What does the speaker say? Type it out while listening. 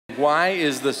Why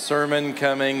is the sermon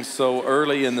coming so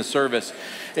early in the service?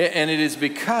 And it is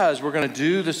because we're going to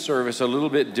do the service a little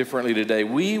bit differently today.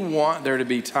 We want there to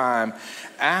be time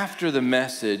after the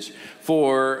message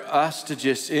for us to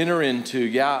just enter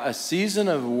into, a season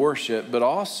of worship, but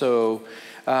also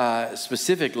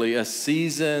specifically a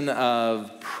season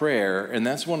of prayer. And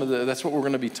that's what we're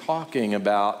going to be talking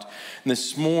about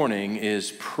this morning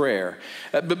is prayer.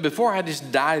 But before I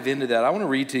just dive into that, I want to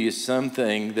read to you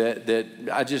something that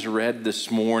I just read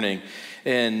this morning.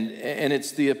 And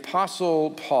it's the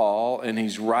Apostle Paul, and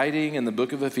he's writing in the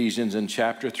book of Ephesians in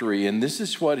chapter 3. And this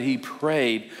is what he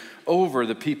prayed over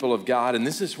the people of God. And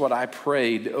this is what I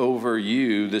prayed over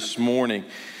you this morning.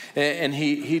 And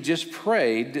he just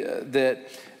prayed that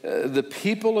the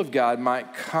people of God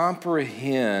might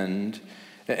comprehend.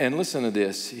 And listen to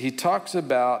this. He talks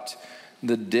about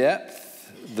the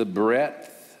depth, the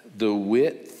breadth, the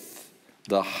width,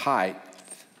 the height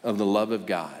of the love of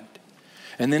God.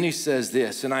 And then he says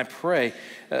this, and I pray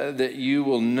that you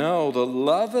will know the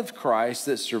love of Christ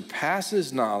that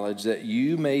surpasses knowledge, that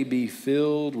you may be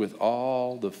filled with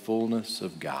all the fullness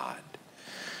of God.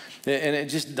 And it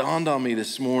just dawned on me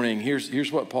this morning,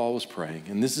 here's what Paul was praying.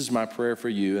 And this is my prayer for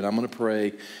you, and I'm going to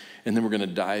pray, and then we're going to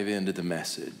dive into the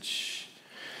message.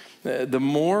 The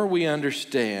more we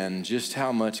understand just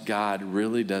how much God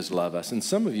really does love us, and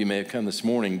some of you may have come this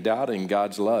morning doubting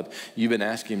God's love. You've been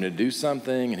asking him to do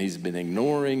something, and he's been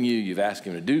ignoring you. You've asked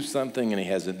him to do something, and he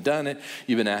hasn't done it.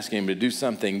 You've been asking him to do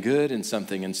something good, and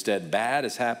something instead bad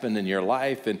has happened in your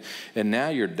life, and now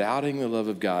you're doubting the love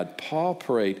of God. Paul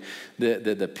prayed that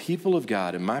the people of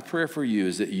God, and my prayer for you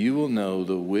is that you will know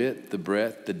the width, the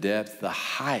breadth, the depth, the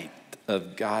height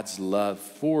of God's love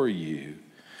for you.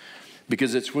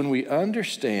 Because it's when we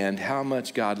understand how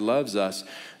much God loves us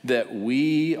that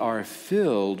we are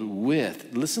filled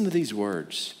with, listen to these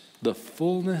words, the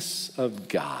fullness of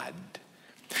God.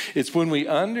 It's when we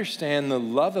understand the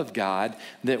love of God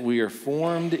that we are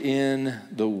formed in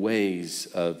the ways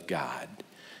of God.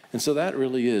 And so that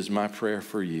really is my prayer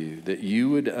for you, that you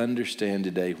would understand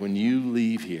today when you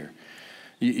leave here,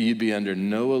 you'd be under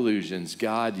no illusions.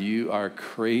 God, you are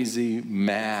crazy,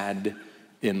 mad,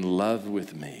 in love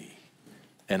with me.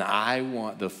 And I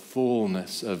want the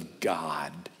fullness of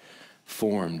God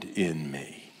formed in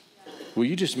me. Will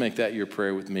you just make that your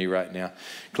prayer with me right now?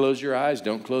 Close your eyes.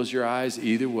 Don't close your eyes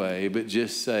either way, but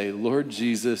just say, Lord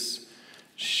Jesus,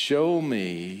 show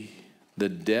me the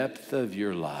depth of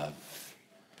your love.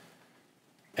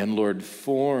 And Lord,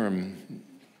 form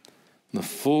the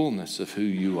fullness of who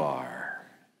you are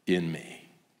in me.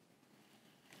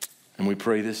 And we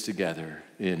pray this together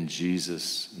in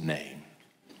Jesus' name.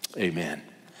 Amen.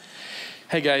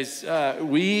 Hey guys,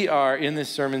 we are in this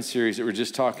sermon series that we're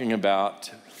just talking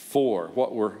about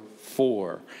what we're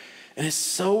for. And it's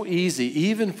so easy,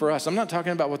 even for us. I'm not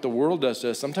talking about what the world does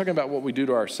to us. I'm talking about what we do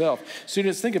to ourselves.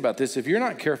 Students, think about this. If you're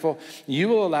not careful, you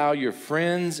will allow your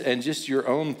friends and just your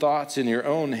own thoughts in your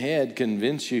own head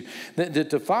convince you that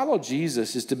to follow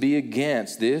Jesus is to be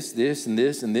against this, and this,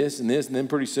 and this, and this. And then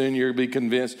pretty soon you'll be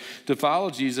convinced to follow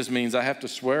Jesus means I have to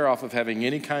swear off of having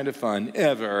any kind of fun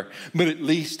ever, but at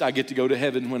least I get to go to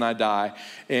heaven when I die.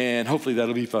 And hopefully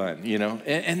that'll be fun, you know.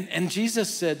 And Jesus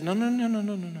said, no.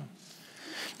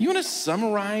 You want to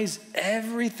summarize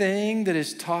everything that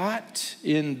is taught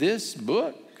in this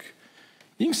book?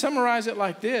 You can summarize it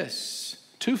like this.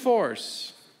 2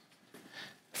 4s.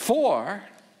 4,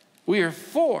 we are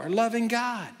for loving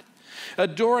God,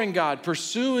 adoring God,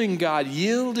 pursuing God,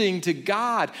 yielding to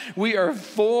God. We are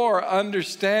for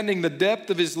understanding the depth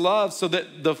of his love so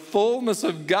that the fullness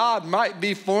of God might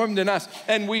be formed in us.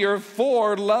 And we are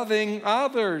for loving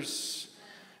others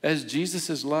as Jesus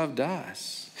has loved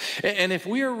us. And if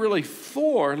we are really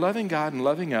for loving God and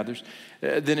loving others,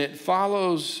 then it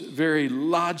follows very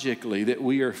logically that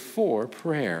we are for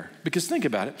prayer. Because think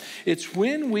about it. It's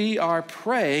when we are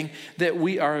praying that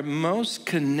we are most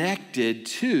connected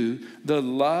to the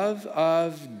love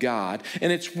of God.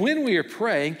 And it's when we are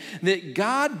praying that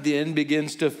God then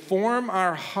begins to form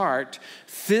our heart,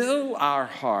 fill our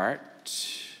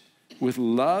heart with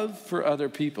love for other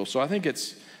people. So I think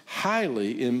it's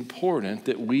highly important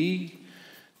that we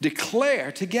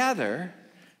declare together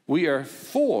we are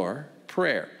for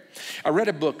prayer. I read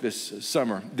a book this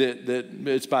summer that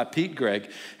it's by Pete Greig,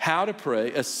 How to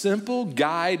Pray, a Simple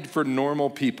Guide for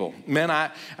Normal People. Man,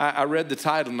 I read the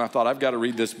title and I thought, I've got to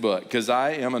read this book because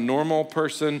I am a normal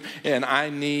person and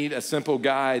I need a simple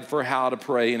guide for how to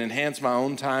pray and enhance my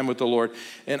own time with the Lord.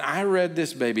 And I read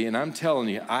this baby and I'm telling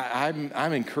you,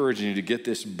 I'm encouraging you to get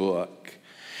this book.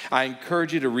 I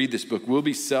encourage you to read this book. We'll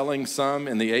be selling some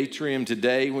in the atrium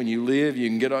today. When you leave, you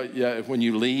can get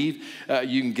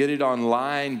you can get it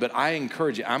online. But I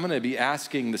encourage you. I'm going to be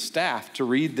asking the staff to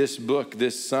read this book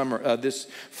this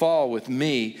fall with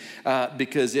me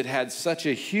because it had such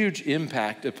a huge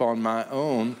impact upon my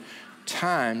own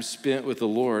time spent with the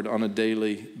Lord on a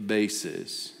daily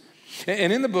basis.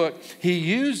 And in the book, he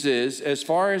uses, as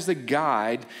far as the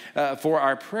guide for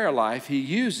our prayer life, he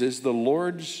uses the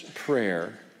Lord's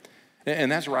Prayer.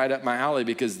 And that's right up my alley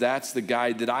because that's the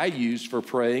guide that I use for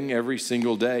praying every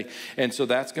single day. And so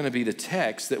that's going to be the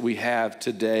text that we have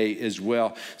today as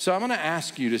well. So I'm going to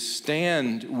ask you to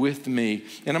stand with me.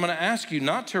 And I'm going to ask you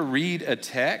not to read a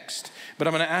text, but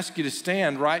I'm going to ask you to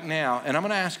stand right now. And I'm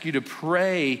going to ask you to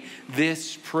pray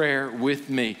this prayer with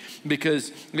me.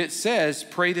 Because it says,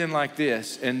 pray then like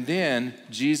this. And then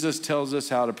Jesus tells us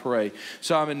how to pray.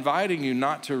 So I'm inviting you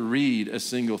not to read a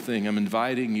single thing. I'm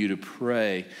inviting you to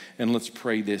pray. And let's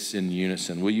pray this in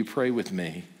unison. Will you pray with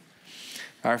me?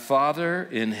 Our Father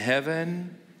in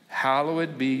heaven,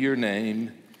 hallowed be your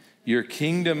name. Your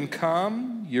kingdom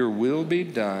come, your will be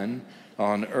done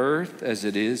on earth as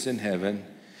it is in heaven.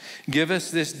 Give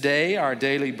us this day our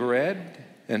daily bread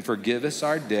and forgive us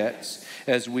our debts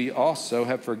as we also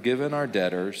have forgiven our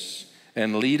debtors.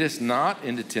 And lead us not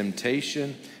into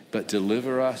temptation, but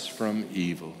deliver us from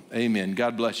evil. Amen.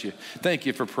 God bless you. Thank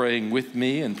you for praying with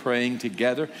me and praying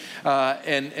together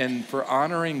and for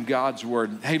honoring God's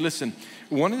word. Hey, listen,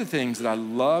 one of the things that I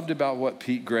loved about what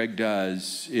Pete Greig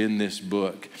does in this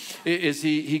book is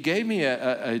he gave me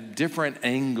a different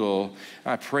angle.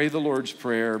 I pray the Lord's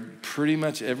Prayer pretty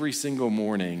much every single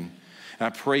morning. I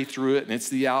pray through it, and it's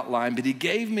the outline. But he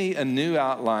gave me a new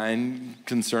outline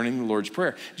concerning the Lord's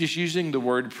Prayer, just using the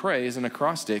word pray as an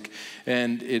acrostic.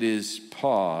 And it is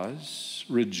pause,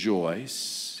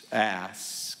 rejoice,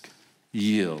 ask,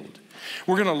 yield.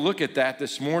 We're going to look at that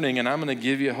this morning, and I'm going to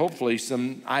give you hopefully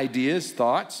some ideas,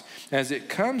 thoughts as it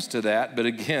comes to that. But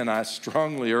again, I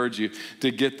strongly urge you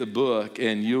to get the book,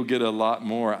 and you'll get a lot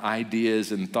more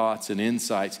ideas and thoughts and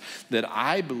insights that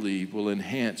I believe will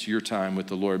enhance your time with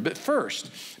the Lord. But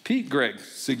first, Pete Greig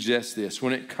suggests this.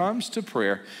 When it comes to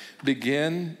prayer,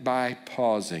 begin by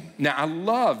pausing. Now, I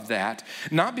love that,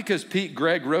 not because Pete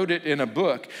Greig wrote it in a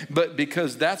book, but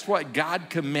because that's what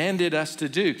God commanded us to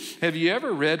do. Have you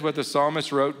ever read what the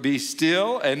psalmist wrote? Be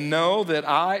still and know that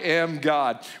I am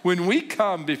God. When we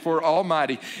come before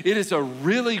Almighty, it is a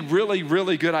really, really,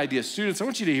 really good idea. Students, I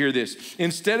want you to hear this.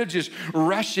 Instead of just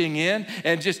rushing in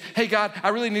and just, hey, God, I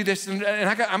really need this, and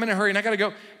I'm in a hurry, and I got to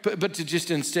go. But to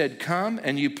just instead come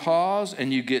and you pause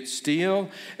and you get still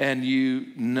and you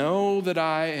know that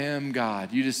I am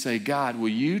God. You just say, God, will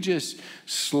you just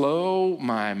slow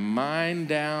my mind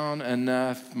down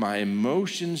enough, my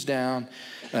emotions down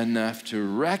enough to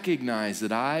recognize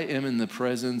that I am in the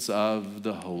presence of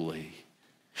the holy.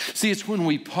 See, it's when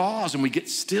we pause and we get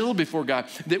still before God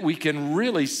that we can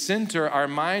really center our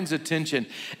mind's attention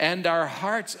and our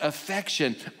heart's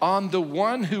affection on the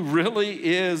one who really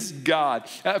is God.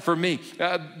 For me,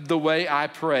 the way I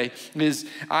pray is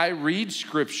I read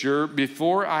scripture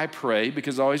before I pray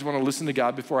because I always want to listen to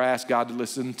God before I ask God to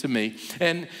listen to me.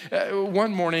 And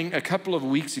one morning, a couple of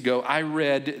weeks ago, I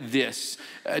read this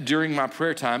during my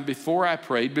prayer time before I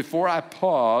prayed, before I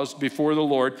paused before the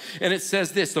Lord. And it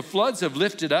says this: the floods have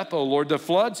lifted up, O Lord. The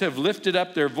floods have lifted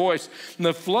up their voice. And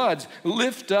the floods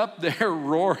lift up their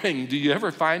roaring. Do you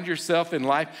ever find yourself in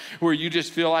life where you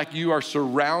just feel like you are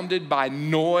surrounded by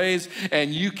noise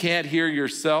and you can't hear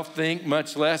yourself think,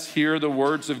 much less hear the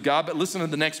words of God? But listen to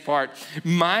the next part.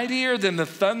 Mightier than the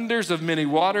thunders of many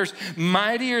waters,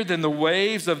 mightier than the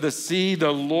waves of the sea,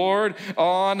 the Lord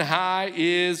on high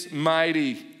is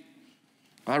mighty.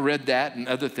 I read that and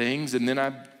other things, and then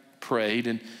I prayed,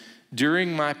 and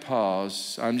during my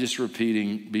pause, I'm just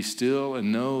repeating, be still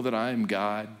and know that I am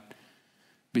God.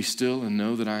 Be still and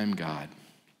know that I am God.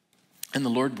 And the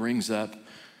Lord brings up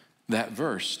that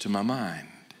verse to my mind.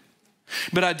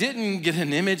 But I didn't get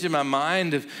an image in my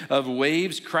mind of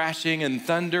waves crashing and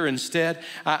thunder. Instead,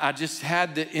 I just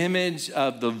had the image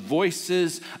of the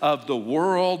voices of the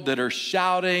world that are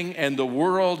shouting, and the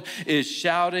world is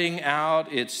shouting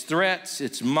out its threats,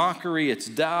 its mockery, its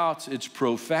doubts, its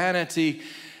profanity.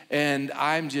 And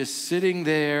I'm just sitting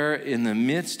there in the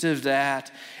midst of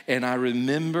that, and I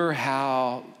remember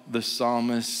how the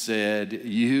psalmist said,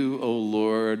 you, O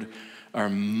Lord, are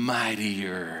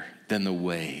mightier than the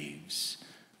waves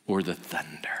or the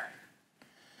thunder.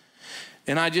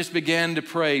 And I just began to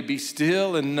pray, be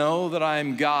still and know that I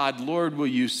am God. Lord, will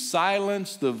you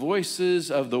silence the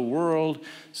voices of the world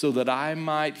so that I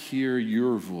might hear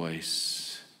your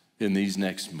voice in these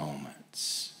next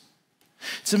moments?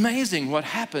 It's amazing what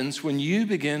happens when you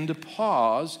begin to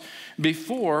pause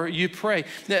before you pray.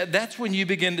 That's when you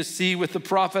begin to see with the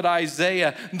prophet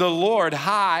Isaiah, the Lord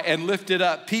high and lifted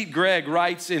up. Pete Greig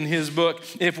writes in his book,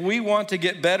 if we want to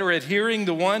get better at hearing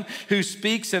the one who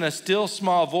speaks in a still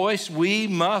small voice, we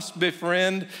must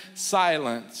befriend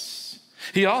silence.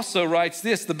 He also writes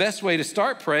this, the best way to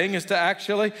start praying is to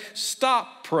actually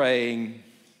stop praying.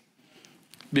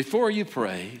 Before you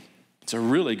pray, it's a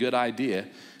really good idea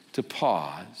to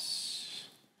pause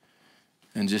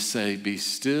and just say, be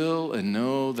still and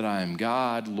know that I am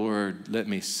God. Lord, let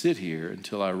me sit here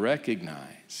until I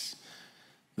recognize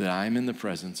that I am in the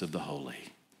presence of the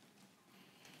holy.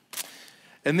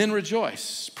 And then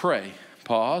rejoice, pray,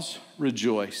 pause,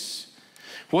 rejoice.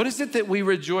 What is it that we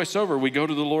rejoice over? We go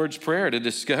to the Lord's Prayer to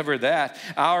discover that.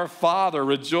 Our Father,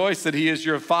 rejoice that He is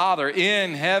your Father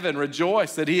in heaven.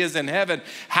 Rejoice that He is in heaven.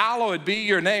 Hallowed be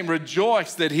your name.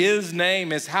 Rejoice that His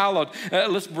name is hallowed.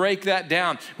 Let's break that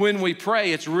down. When we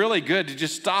pray, it's really good to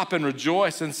just stop and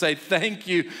rejoice and say, thank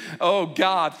you, oh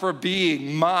God, for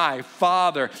being my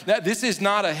Father. This is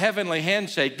not a heavenly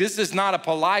handshake. This is not a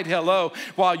polite hello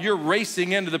while you're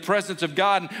racing into the presence of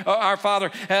God. Our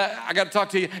Father, I got to talk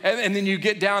to you. And then you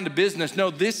get down to business. No,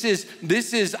 this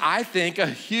is, I think, a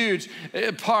huge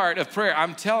part of prayer.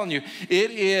 I'm telling you,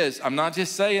 it is. I'm not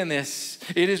just saying this.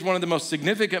 It is one of the most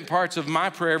significant parts of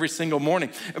my prayer every single morning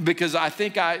because I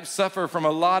think I suffer from a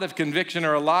lot of conviction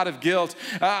or a lot of guilt.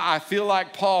 I feel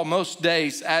like Paul most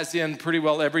days, as in pretty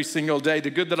well every single day. The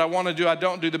good that I want to do, I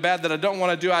don't do. The bad that I don't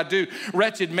want to do, I do.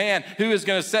 Wretched man, who is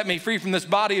going to set me free from this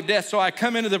body of death? So I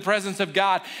come into the presence of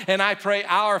God and I pray,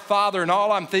 our Father, and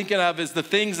all I'm thinking of is the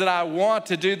things that I want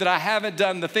to do that I haven't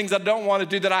done, the things I don't want to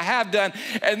do that I have done.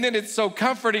 And then it's so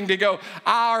comforting to go,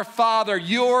 our Father,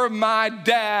 you're my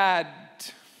dad.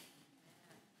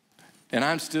 And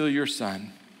I'm still your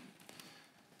son.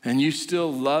 And you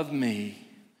still love me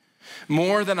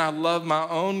more than I love my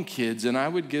own kids. And I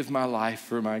would give my life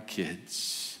for my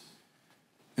kids.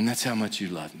 And that's how much you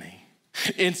love me.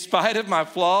 In spite of my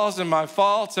flaws and my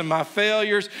faults and my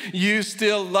failures, you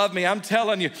still love me. I'm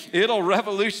telling you, it'll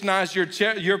revolutionize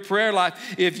your prayer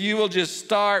life if you will just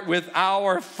start with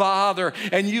our Father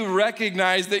and you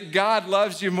recognize that God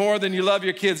loves you more than you love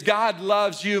your kids. God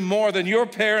loves you more than your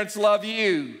parents love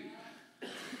you.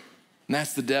 And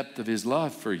that's the depth of His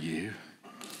love for you.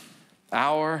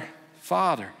 Our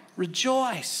Father,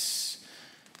 rejoice.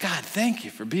 God, thank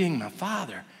you for being my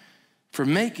Father, for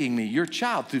making me your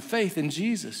child through faith in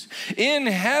Jesus. In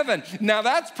heaven. Now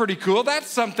that's pretty cool. That's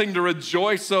something to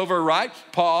rejoice over, right?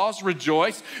 Pause,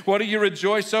 rejoice. What do you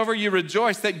rejoice over? You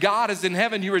rejoice that God is in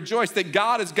heaven. You rejoice that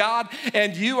God is God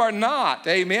and you are not.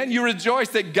 Amen. You rejoice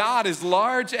that God is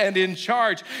large and in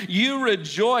charge. You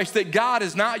rejoice that God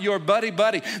is not your buddy,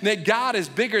 that God is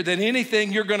bigger than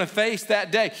anything you're going to face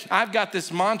that day. I've got this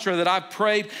mantra that I've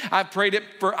prayed it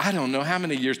for, I don't know how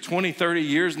many years, 20, 30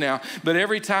 years now. But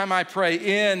every time I pray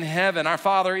in heaven, our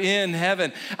Father in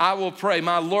heaven, I will pray,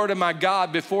 my Lord and my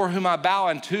God, before whom I bow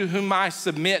and to whom I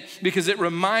submit, because it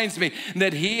reminds me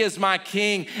that He is my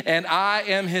King and I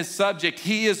am His subject.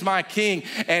 He is my King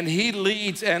and He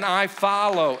leads and I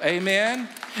follow. Amen.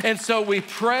 And so we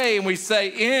pray and we say,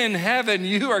 in heaven,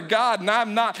 you are God and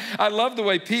I'm not. I love the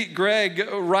way Pete Greig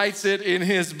writes it in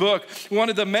his book. One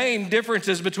of the main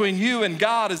differences between you and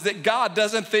God is that God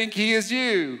doesn't think He is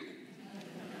you.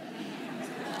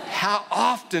 How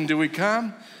often do we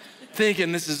come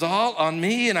thinking this is all on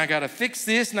me and I got to fix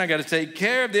this and I got to take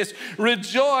care of this?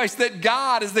 Rejoice that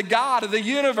God is the God of the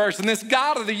universe, and this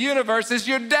God of the universe is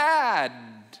your dad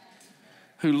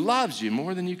who loves you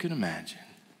more than you can imagine.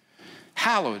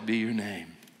 Hallowed be your name.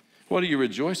 What do you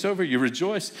rejoice over? You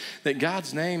rejoice that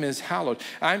God's name is hallowed.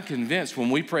 I'm convinced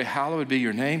when we pray, hallowed be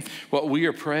your name, what we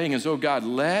are praying is, oh God,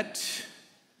 let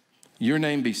your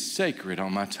name be sacred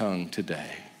on my tongue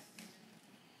today.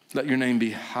 Let your name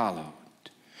be hallowed.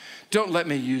 Don't let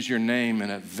me use your name in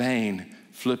a vain,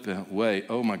 flippant way.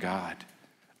 Oh my God.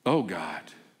 Oh God.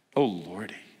 Oh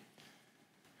Lordy.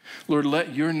 Lord,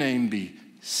 let your name be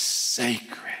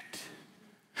sacred.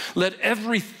 Let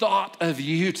every thought of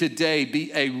you today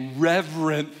be a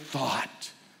reverent thought.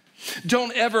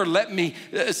 Don't ever let me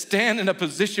stand in a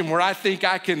position where I think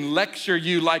I can lecture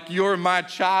you like you're my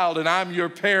child and I'm your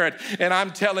parent and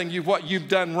I'm telling you what you've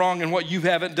done wrong and what you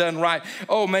haven't done right.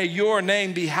 Oh, may your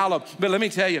name be hallowed. But let me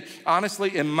tell you,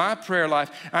 honestly, in my prayer life,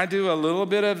 I do a little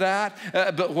bit of that.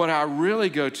 But what I really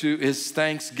go to is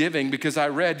thanksgiving, because I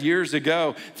read years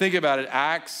ago, think about it,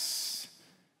 Acts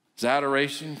It's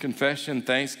adoration, confession,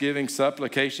 thanksgiving,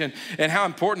 supplication, and how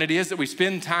important it is that we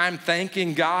spend time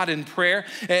thanking God in prayer,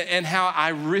 and how I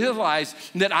realized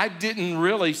that I didn't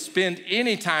really spend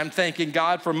any time thanking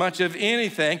God for much of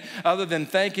anything other than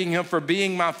thanking Him for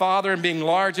being my Father and being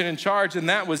large and in charge, and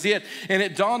that was it. And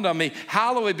it dawned on me,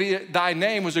 hallowed be thy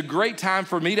name was a great time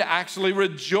for me to actually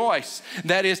rejoice.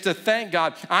 That is to thank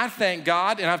God. I thank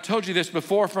God, and I've told you this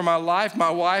before, for my life, my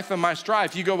wife, and my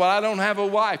strife. You go, well, I don't have a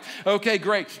wife. Okay,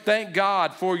 great. Thank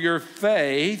God for your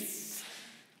faith,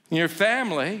 your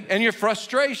family, and your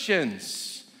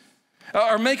frustrations.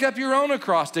 Or make up your own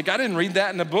acrostic. I didn't read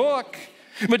that in the book.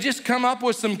 But just come up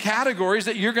with some categories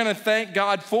that you're going to thank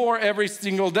God for every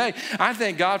single day. I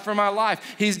thank God for my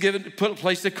life. He's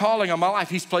placed a calling on my life.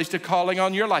 He's placed a calling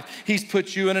on your life. He's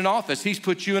put you in an office. He's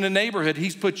put you in a neighborhood.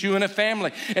 He's put you in a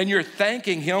family. And you're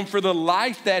thanking Him for the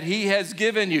life that He has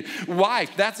given you.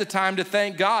 Wife, that's a time to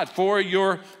thank God for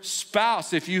your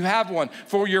spouse, if you have one,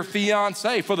 for your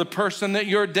fiance, for the person that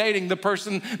you're dating, the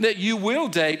person that you will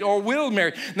date or will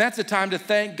marry. And that's a time to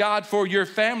thank God for your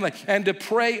family and to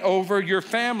pray over your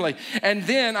family. And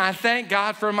then I thank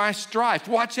God for my strife.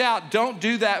 Watch out, don't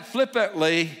do that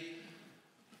flippantly.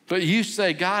 But you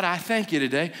say, God, I thank you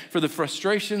today for the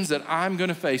frustrations that I'm going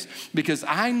to face, because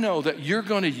I know that you're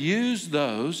going to use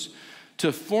those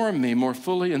to form me more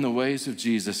fully in the ways of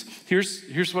Jesus.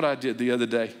 Here's what I did the other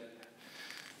day.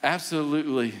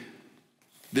 Absolutely,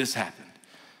 this happened.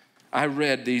 I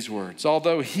read these words.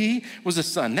 Although He was a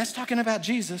son, that's talking about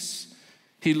Jesus,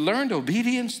 He learned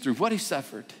obedience through what He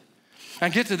suffered. I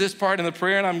get to this part in the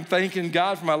prayer and I'm thanking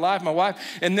God for my life, my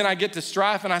wife, and then I get to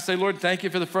strife and I say, Lord, thank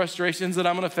you for the frustrations that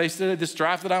I'm going to face today, the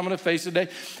strife that I'm going to face today.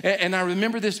 And I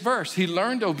remember this verse, He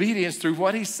learned obedience through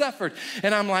what He suffered.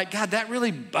 And I'm like, God, that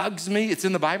really bugs me. It's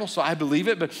in the Bible, so I believe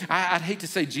it, but I'd hate to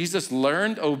say Jesus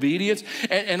learned obedience.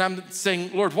 And I'm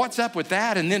saying, Lord, what's up with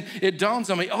that? And then it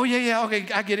dawns on me, oh yeah,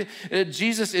 okay, I get it.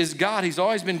 Jesus is God. He's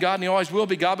always been God and He always will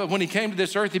be God, but when He came to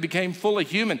this earth, He became fully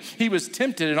human. He was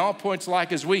tempted in all points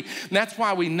like as we. And that's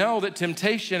why we know that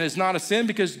temptation is not a sin,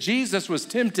 because Jesus was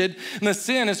tempted and the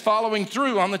sin is following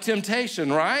through on the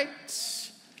temptation, right?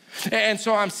 And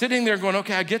so I'm sitting there going,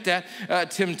 okay, I get that.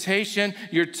 Temptation,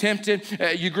 you're tempted.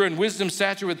 You grew in wisdom,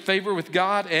 stature, with favor with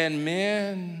God and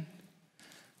men.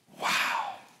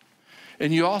 Wow.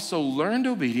 And you also learned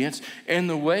obedience. And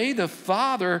the way the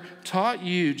Father taught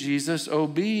you, Jesus,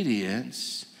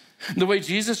 obedience, the way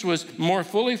Jesus was more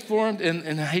fully formed,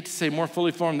 and I hate to say more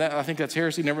fully formed, I think that's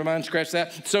heresy, never mind, scratch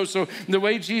that. So the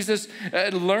way Jesus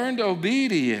learned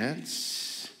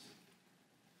obedience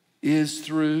is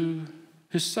through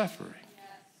His suffering.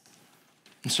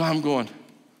 And so I'm going,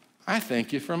 I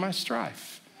thank you for my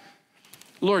strife.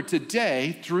 Lord,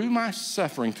 today, through my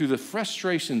suffering, through the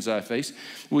frustrations I face,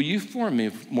 will you form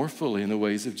me more fully in the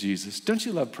ways of Jesus? Don't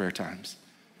you love prayer times?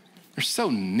 They're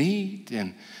so neat,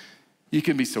 and you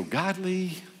can be so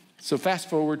godly. So fast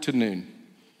forward to noon.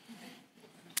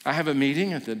 I have a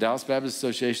meeting at the Dallas Baptist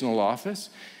Associational office.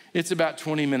 It's about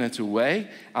 20 minutes away.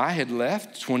 I had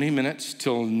left 20 minutes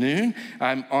till noon.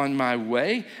 I'm on my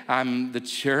way. I'm the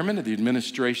chairman of the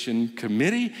administration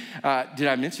committee. Did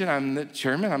I mention I'm the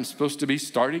chairman? I'm supposed to be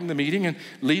starting the meeting and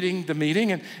leading the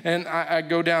meeting. And I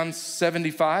go down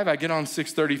 75. I get on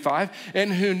 635.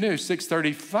 And who knew?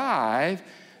 635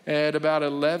 at about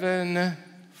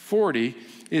 11:40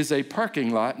 is a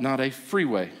parking lot, not a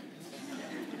freeway.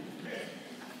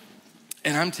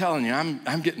 And I'm telling you,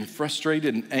 I'm getting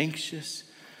frustrated and anxious.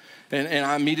 And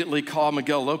I immediately call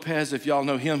Miguel Lopez. If y'all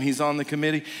know him, he's on the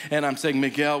committee. And I'm saying,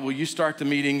 Miguel, will you start the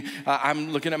meeting?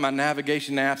 I'm looking at my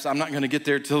navigation apps. I'm not going to get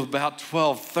there till about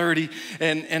 12:30.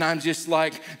 And I'm just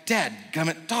like, Dad,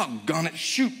 gummit, doggone it,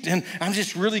 shoot. And I'm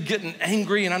just really getting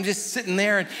angry. And I'm just sitting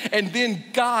there. And then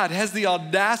God has the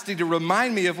audacity to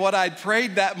remind me of what I'd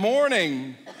prayed that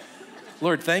morning.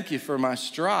 Lord, thank you for my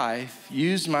strife.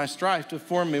 Use my strife to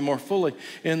form me more fully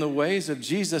in the ways of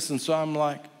Jesus. And so I'm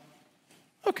like,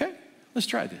 okay, let's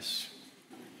try this.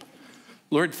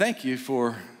 Lord, thank you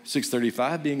for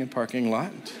 635 being a parking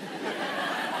lot.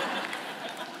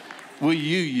 Will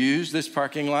you use this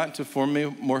parking lot to form me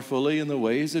more fully in the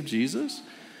ways of Jesus?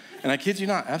 And I kid you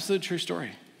not, absolute true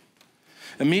story.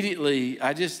 Immediately,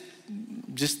 I just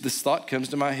this thought comes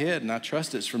to my head, and I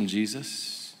trust it's from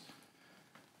Jesus.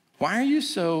 Why are you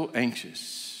so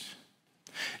anxious?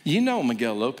 You know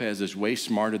Miguel Lopez is way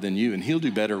smarter than you, and he'll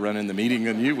do better running the meeting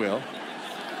than you will.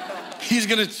 He's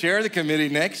going to chair the committee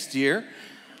next year.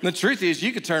 And the truth is,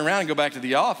 you could turn around and go back to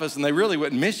the office, and they really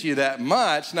wouldn't miss you that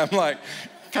much. And I'm like,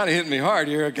 kind of hitting me hard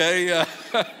here, okay?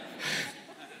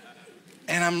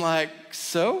 And I'm like,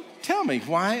 so tell me,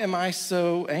 why am I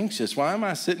so anxious? Why am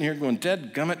I sitting here going,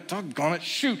 dadgummit, doggone it,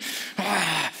 shoot.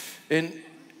 Ah. And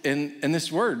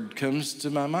this word comes to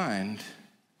my mind,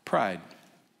 pride.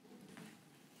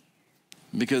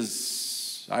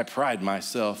 Because I pride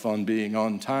myself on being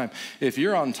on time. If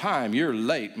you're on time, you're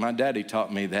late. My daddy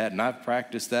taught me that, and I've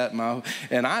practiced that.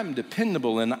 And I'm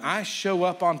dependable, and I show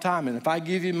up on time. And if I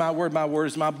give you my word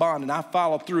is my bond, and I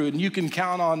follow through, and you can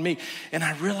count on me. And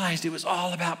I realized it was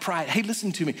all about pride. Hey,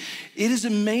 listen to me. It is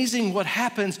amazing what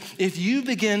happens if you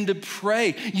begin to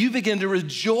pray. You begin to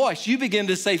rejoice. You begin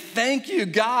to say, thank you,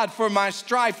 God, for my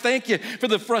strife. Thank you for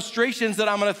the frustrations that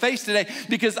I'm going to face today,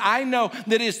 because I know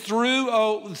that it's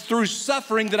through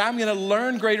suffering that I'm going to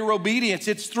learn greater obedience.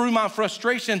 It's through my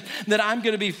frustration that I'm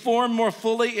going to be formed more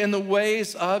fully in the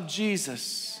ways of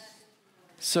Jesus.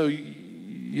 So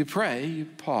you pray, you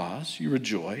pause, you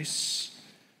rejoice,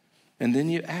 and then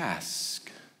you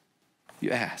ask. You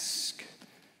ask.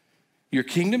 Your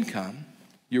kingdom come,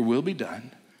 your will be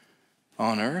done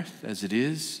on earth as it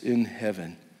is in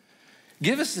heaven.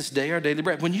 Give us this day our daily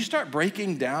bread. When you start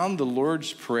breaking down the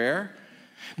Lord's Prayer,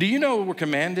 do you know we're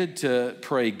commanded to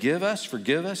pray, give us,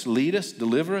 forgive us, lead us,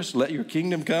 deliver us, let your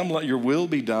kingdom come, let your will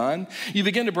be done? You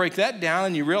begin to break that down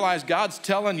and you realize God's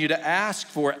telling you to ask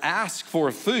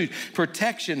for food,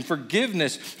 protection,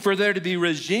 forgiveness, for there to be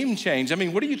regime change. I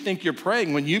mean, what do you think you're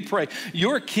praying when you pray,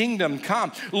 your kingdom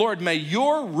come? Lord, may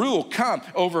your rule come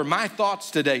over my thoughts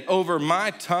today, over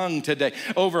my tongue today,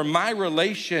 over my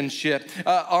relationship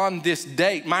on this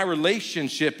date, my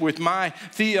relationship with my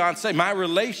fiance, my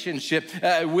relationship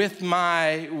with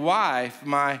my wife,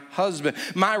 my husband,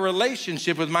 my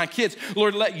relationship with my kids.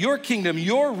 Lord, let your kingdom,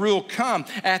 your rule come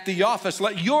at the office.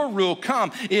 Let your rule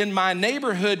come in my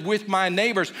neighborhood with my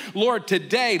neighbors. Lord,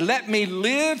 today, let me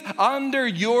live under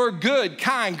your good,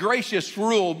 kind, gracious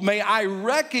rule. May I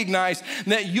recognize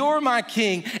that you're my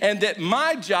king and that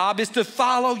my job is to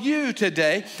follow you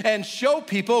today and show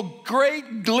people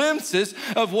great glimpses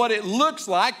of what it looks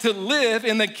like to live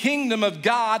in the kingdom of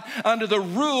God under the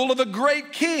rule of a great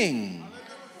king.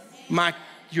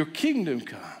 Your kingdom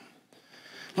come.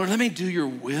 Lord, let me do your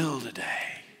will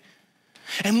today.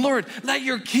 And Lord, let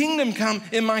your kingdom come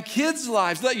in my kids'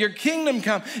 lives. Let your kingdom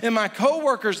come in my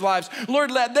co-workers' lives.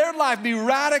 Lord, let their life be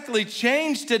radically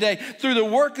changed today through the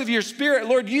work of your Spirit.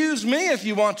 Lord, use me if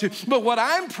you want to. But what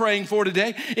I'm praying for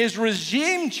today is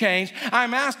regime change.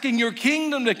 I'm asking your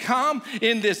kingdom to come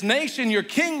in this nation, your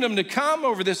kingdom to come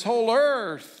over this whole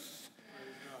earth.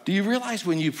 Do you realize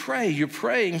when you pray, you're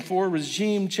praying for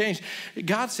regime change?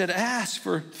 God said, ask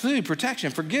for food,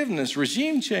 protection, forgiveness,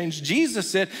 regime change. Jesus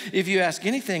said, if you ask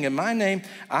anything in my name,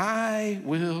 I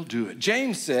will do it.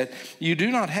 James said, you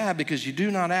do not have because you do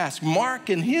not ask.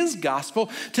 Mark in his gospel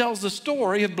tells the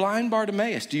story of blind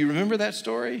Bartimaeus. Do you remember that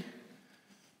story?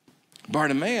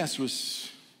 Bartimaeus was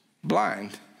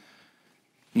blind,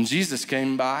 and Jesus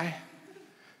came by.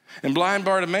 And blind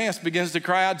Bartimaeus begins to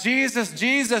cry out, Jesus,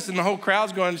 Jesus. And the whole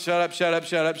crowd's going, shut up, shut up,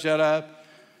 shut up, shut up.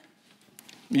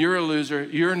 You're a loser.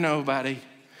 You're nobody.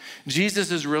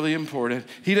 Jesus is really important.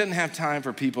 He doesn't have time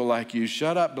for people like you.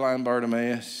 Shut up, blind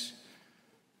Bartimaeus.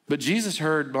 But Jesus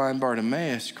heard blind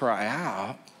Bartimaeus cry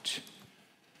out.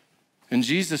 And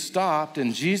Jesus stopped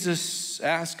and Jesus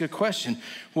asked a question.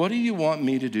 What do you want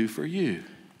me to do for you?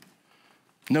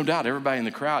 No doubt everybody in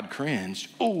the crowd cringed.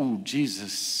 Oh,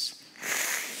 Jesus.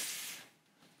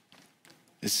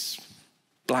 It's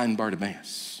blind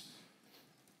Bartimaeus.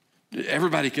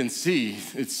 Everybody can see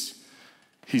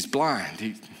he's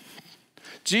blind.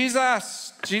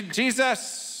 Jesus,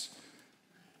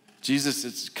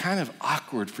 it's kind of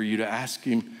awkward for you to ask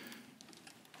him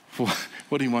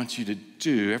what he wants you to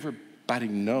do. Everybody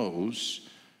knows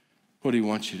what he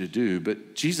wants you to do,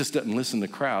 but Jesus doesn't listen to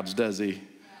crowds, does he?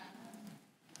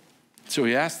 So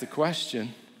he asked the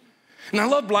question. And I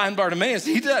love blind Bartimaeus.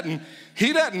 He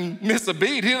doesn't miss a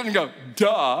beat. He doesn't go,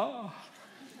 duh.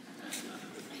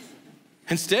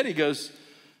 Instead, he goes,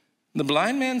 the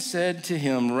blind man said to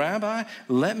him, Rabbi,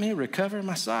 let me recover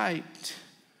my sight.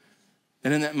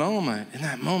 And in that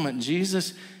moment,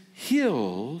 Jesus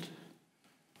healed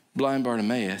blind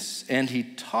Bartimaeus, and he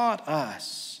taught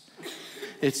us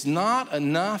it's not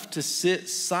enough to sit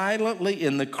silently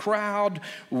in the crowd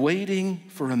waiting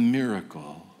for a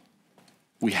miracle.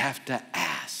 We have to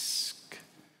ask.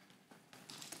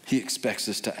 He expects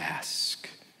us to ask.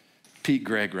 Pete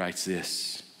Greig writes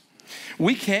this.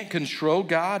 We can't control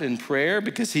God in prayer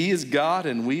because he is God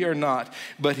and we are not,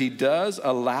 but he does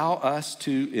allow us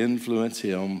to influence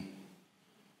him.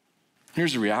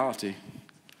 Here's the reality.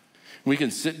 We can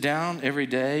sit down every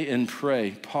day and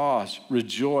pray, pause,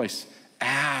 rejoice,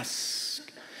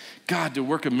 ask. God to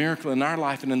work a miracle in our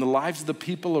life and in the lives of the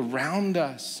people around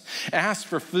us. Ask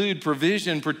for food,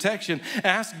 provision, protection.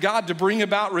 Ask God to bring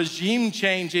about regime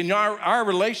change in our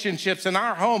relationships, in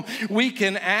our home. We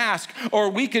can ask, or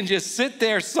we can just sit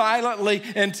there silently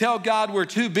and tell God we're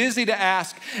too busy to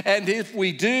ask. And if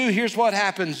we do, here's what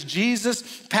happens.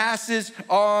 Jesus passes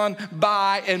on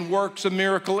by and works a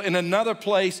miracle in another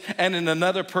place and in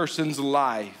another person's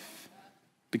life,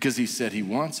 because he said he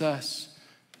wants us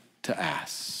to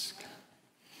ask.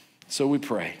 So we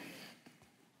pray.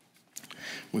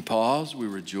 We pause, we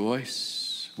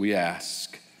rejoice, we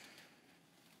ask,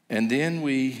 and then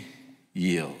we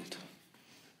yield.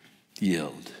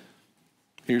 Yield.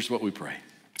 Here's what we pray.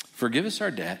 Forgive us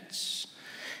our debts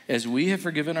as we have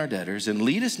forgiven our debtors, and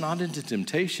lead us not into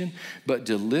temptation, but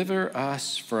deliver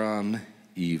us from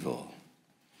evil.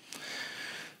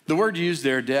 The word used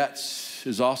there, debts,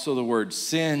 is also the word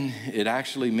sin. It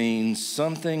actually means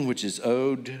something which is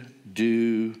owed,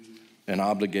 due, an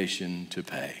obligation to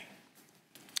pay.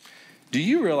 Do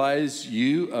you realize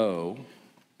you owe,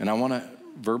 and I want a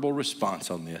verbal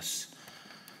response on this,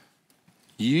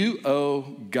 you owe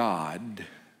God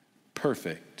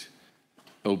perfect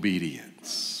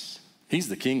obedience. He's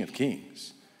the King of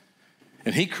Kings,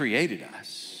 and he created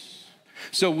us.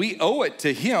 So we owe it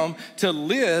to him to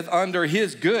live under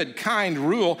his good, kind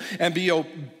rule and be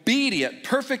obedient,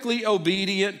 perfectly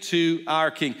obedient to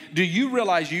our King. Do you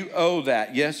realize you owe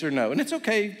that? Yes or no? And it's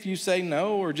okay if you say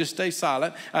no or just stay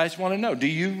silent. I just want to know, do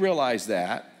you realize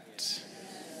that?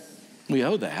 We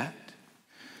owe that.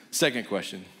 Second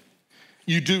question,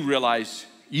 you do realize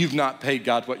you've not paid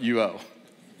God what you owe.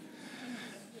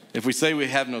 If we say we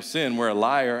have no sin, we're a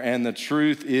liar, and the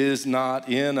truth is not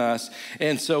in us.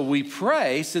 And so we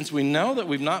pray, since we know that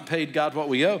we've not paid God what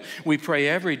we owe, we pray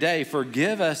every day,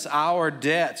 forgive us our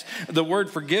debts. The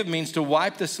word forgive means to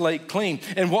wipe the slate clean.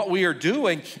 And what we are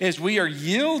doing is we are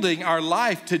yielding our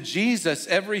life to Jesus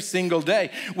every single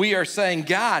day. We are saying,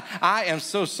 God, I am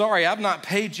so sorry. I've not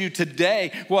paid you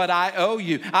today what I owe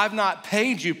you. I've not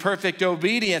paid you perfect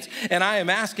obedience, and I am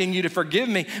asking you to forgive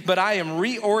me, but I am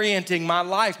reorienting my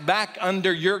life back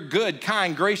under your good,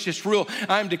 kind, gracious rule.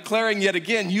 I'm declaring yet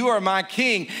again, you are my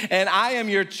King, and I am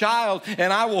your child,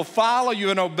 and I will follow you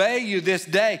and obey you this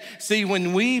day. See,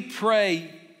 when we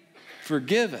pray,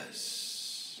 forgive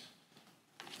us,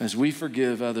 as we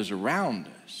forgive others around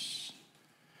us,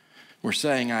 we're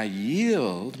saying, I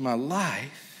yield my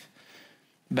life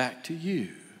back to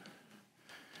you.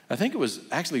 I think it was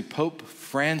actually Pope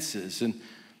Francis, and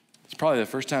it's probably the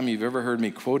first time you've ever heard me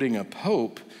quoting a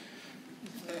pope,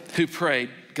 who prayed,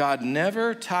 God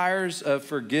never tires of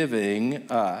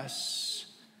forgiving us.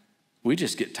 We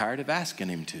just get tired of asking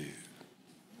him to.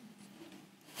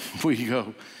 We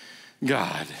go,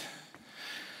 God,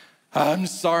 I'm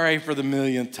sorry for the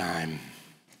millionth time.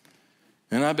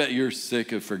 And I bet you're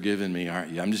sick of forgiving me,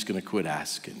 aren't you? I'm just going to quit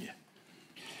asking you.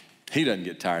 He doesn't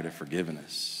get tired of forgiving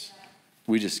us.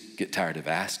 We just get tired of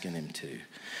asking him to.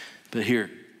 But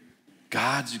here,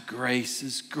 God's grace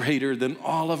is greater than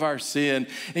all of our sin.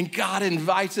 And God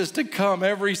invites us to come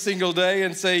every single day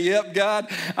and say, yep,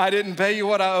 God, I didn't pay you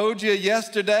what I owed you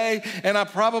yesterday, and I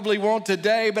probably won't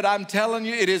today, but I'm telling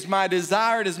you, it is my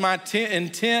desire, it is my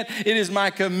intent, it is my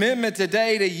commitment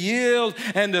today to yield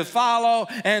and to follow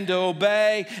and to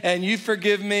obey. And you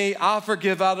forgive me, I'll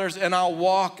forgive others, and I'll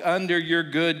walk under your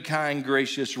good, kind,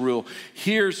 gracious rule.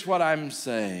 Here's what I'm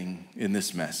saying in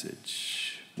this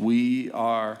message. We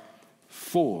are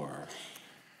for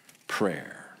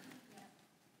prayer.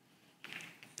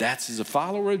 That's, as a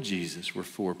follower of Jesus, we're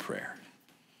for prayer.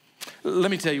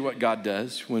 Let me tell you what God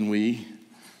does when we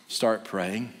start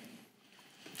praying.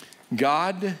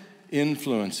 God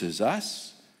influences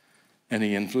us, and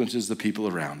he influences the people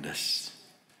around us.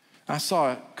 I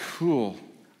saw a cool,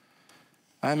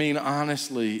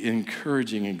 honestly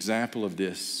encouraging example of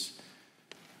this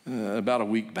about a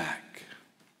week back.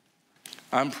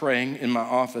 I'm praying in my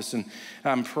office, and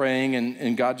I'm praying,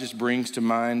 and God just brings to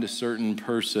mind a certain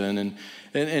person.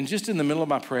 And just in the middle of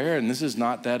my prayer, and this is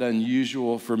not that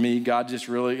unusual for me, God just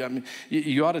really,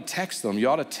 you ought to text them. You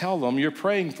ought to tell them you're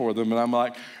praying for them. And I'm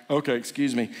like, okay,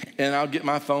 excuse me. And I'll get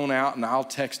my phone out, and I'll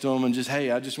text them and just,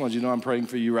 hey, I just want you to know I'm praying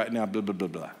for you right now, blah, blah, blah,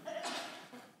 blah.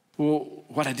 Well,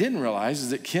 what I didn't realize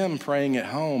is that Kim praying at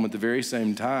home at the very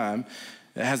same time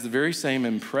It has the very same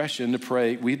impression to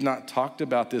pray. We'd not talked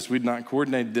about this. We'd not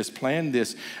coordinated this, planned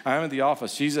this. I'm at the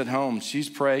office. She's at home. She's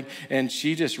praying, and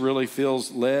she just really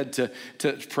feels led to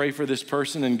pray for this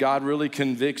person, and God really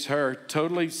convicts her,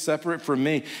 totally separate from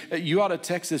me. You ought to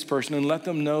text this person and let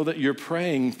them know that you're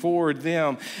praying for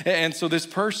them. And so this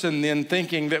person then,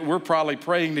 thinking that we're probably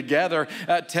praying together,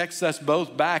 texts us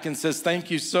both back and says,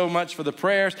 thank you so much for the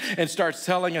prayers, and starts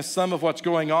telling us some of what's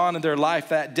going on in their life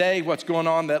that day, what's going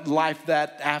on in that life that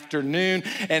afternoon,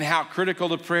 and how critical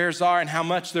the prayers are and how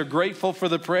much they're grateful for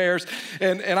the prayers.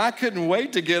 And I couldn't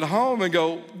wait to get home and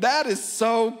go, that is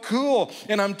so cool.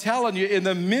 And I'm telling you, in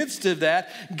the midst of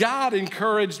that, God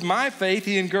encouraged my faith.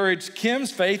 He encouraged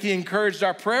Kim's faith. He encouraged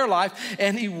our prayer life.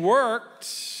 And he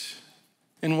worked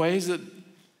in ways that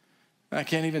I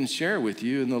can't even share with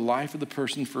you in the life of the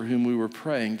person for whom we were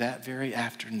praying that very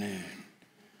afternoon.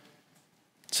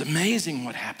 It's amazing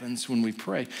what happens when we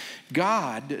pray.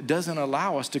 God doesn't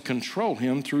allow us to control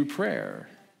him through prayer,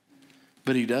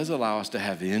 but he does allow us to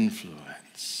have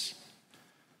influence.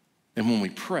 And when we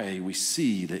pray, we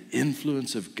see the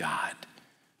influence of God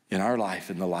in our life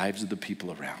and the lives of the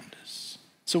people around us.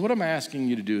 So what am I asking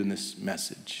you to do in this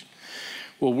message?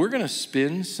 Well, we're going to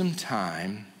spend some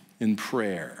time in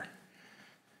prayer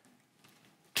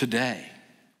today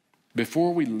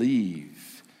before we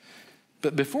leave.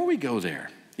 But before we go there,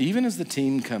 even as the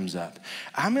team comes up,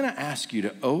 I'm going to ask you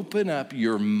to open up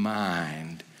your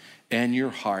mind and your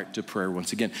heart to prayer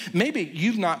once again. Maybe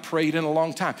you've not prayed in a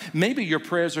long time. Maybe your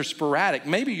prayers are sporadic.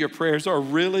 Maybe your prayers are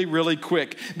really, really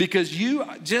quick because you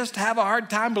just have a hard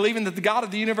time believing that the God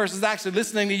of the universe is actually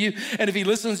listening to you. And if he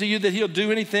listens to you, that he'll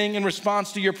do anything in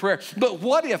response to your prayer. But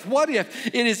what if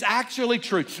it is actually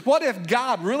true? What if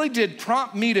God really did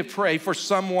prompt me to pray for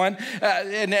someone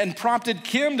and prompted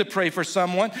Kim to pray for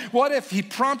someone? What if he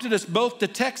prompted us both to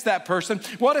text that person?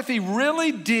 What if he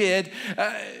really did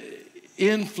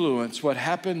influence what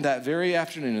happened that very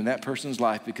afternoon in that person's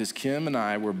life because Kim and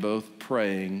I were both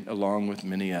praying along with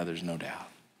many others, no doubt?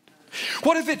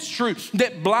 What if it's true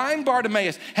that blind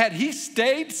Bartimaeus, had he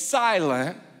stayed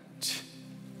silent,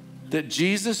 that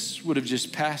Jesus would have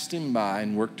just passed him by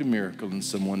and worked a miracle in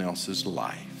someone else's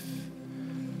life?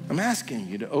 I'm asking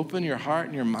you to open your heart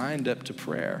and your mind up to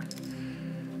prayer.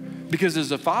 Because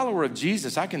as a follower of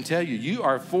Jesus, I can tell you, you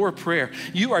are for prayer.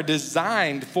 You are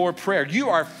designed for prayer. You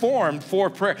are formed for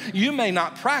prayer. You may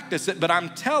not practice it, but I'm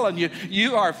telling you,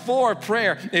 you are for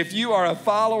prayer if you are a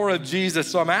follower of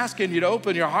Jesus. So I'm asking you to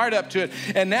open your heart up to it.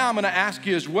 And now I'm going to ask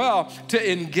you as well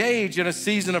to engage in a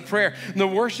season of prayer. The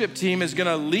worship team is going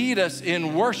to lead us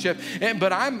in worship,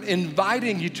 but I'm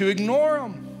inviting you to ignore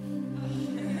them.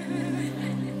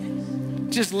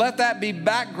 Just let that be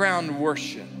background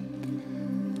worship.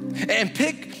 And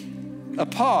pick a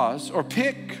pause, or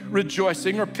pick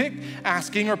rejoicing, or pick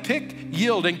asking, or pick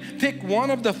yielding. Pick one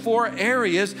of the 4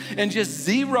 areas and just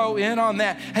zero in on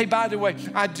that. Hey, by the way,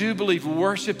 I do believe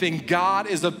worshiping God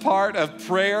is a part of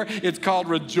prayer. It's called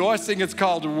rejoicing. It's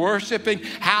called worshiping.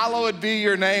 Hallowed be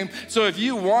your name. So if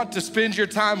you want to spend your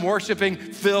time worshiping,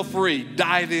 feel free.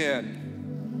 Dive in.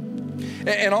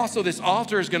 And also this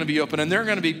altar is going to be open, and there are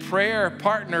going to be prayer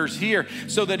partners here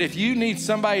so that if you need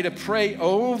somebody to pray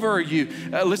over you,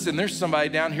 listen, there's somebody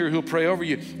down here who'll pray over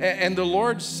you. And the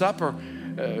Lord's Supper,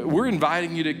 we're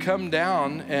inviting you to come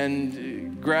down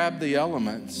and grab the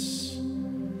elements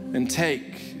and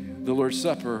take the Lord's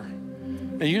Supper.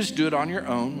 And you just do it on your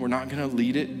own. We're not going to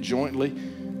lead it jointly.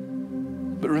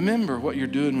 But remember what you're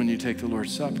doing when you take the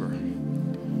Lord's Supper.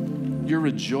 You're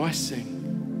rejoicing.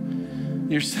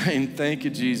 You're saying, thank you,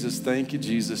 Jesus, thank you,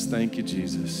 Jesus, thank you,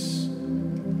 Jesus.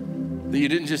 That you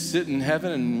didn't just sit in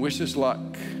heaven and wish us luck.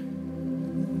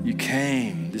 You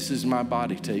came. This is my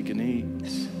body, take and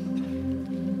eat.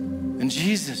 And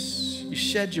Jesus, you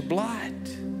shed your blood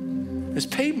as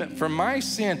payment for my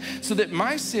sin so that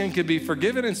my sin could be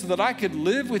forgiven and so that I could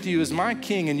live with you as my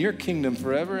king in your kingdom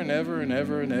forever and ever and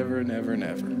ever and ever and ever and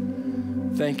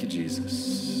ever. Thank you,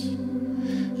 Jesus.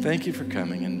 Thank you for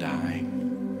coming and dying.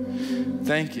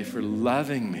 Thank you for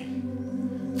loving me.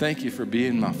 Thank you for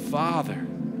being my Father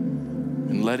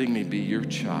and letting me be your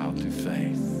child through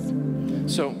faith.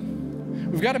 So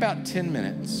we've got about 10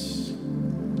 minutes.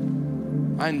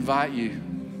 I invite you,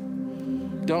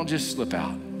 don't just slip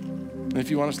out. And if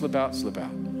you want to slip out, slip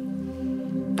out.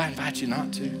 I invite you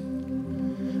not to.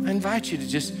 I invite you to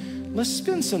just, let's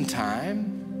spend some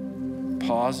time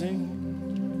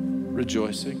pausing,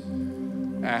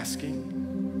 rejoicing,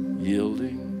 asking,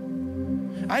 yielding.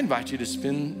 I invite you to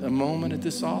spend a moment at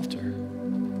this altar.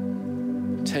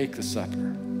 Take the supper.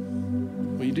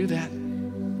 Will you do that?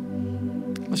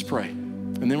 Let's pray.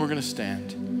 And then we're going to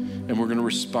stand and we're going to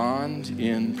respond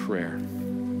in prayer.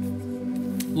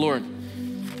 Lord,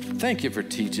 thank you for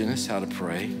teaching us how to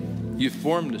pray. You've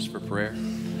formed us for prayer.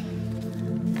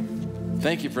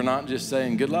 Thank you for not just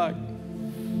saying, good luck,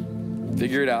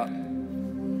 figure it out.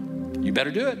 You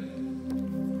better do it.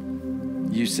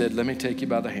 You said, let me take you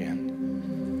by the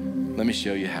hand. Let me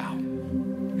show you how.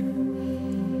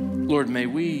 Lord, may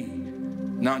we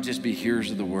not just be hearers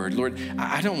of the word. Lord,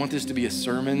 I don't want this to be a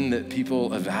sermon that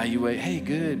people evaluate, hey,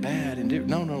 good, bad, and different.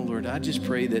 No, Lord, I just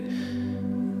pray that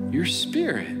your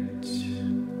Spirit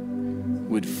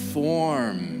would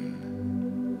form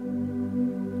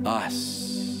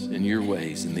us in your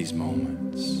ways in these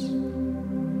moments.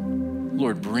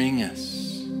 Lord, bring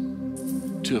us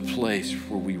to a place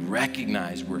where we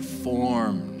recognize we're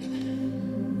formed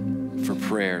for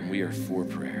prayer and we are for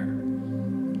prayer.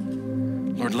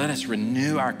 Lord, let us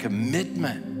renew our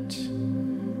commitment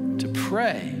to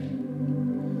pray.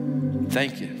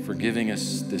 Thank you for giving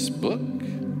us this book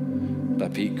by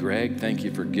Pete Greig. Thank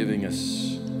you for giving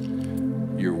us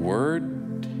your word.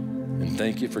 And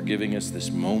thank you for giving us this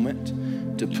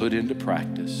moment to put into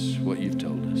practice what you've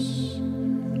told us.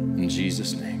 In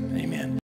Jesus' name, amen.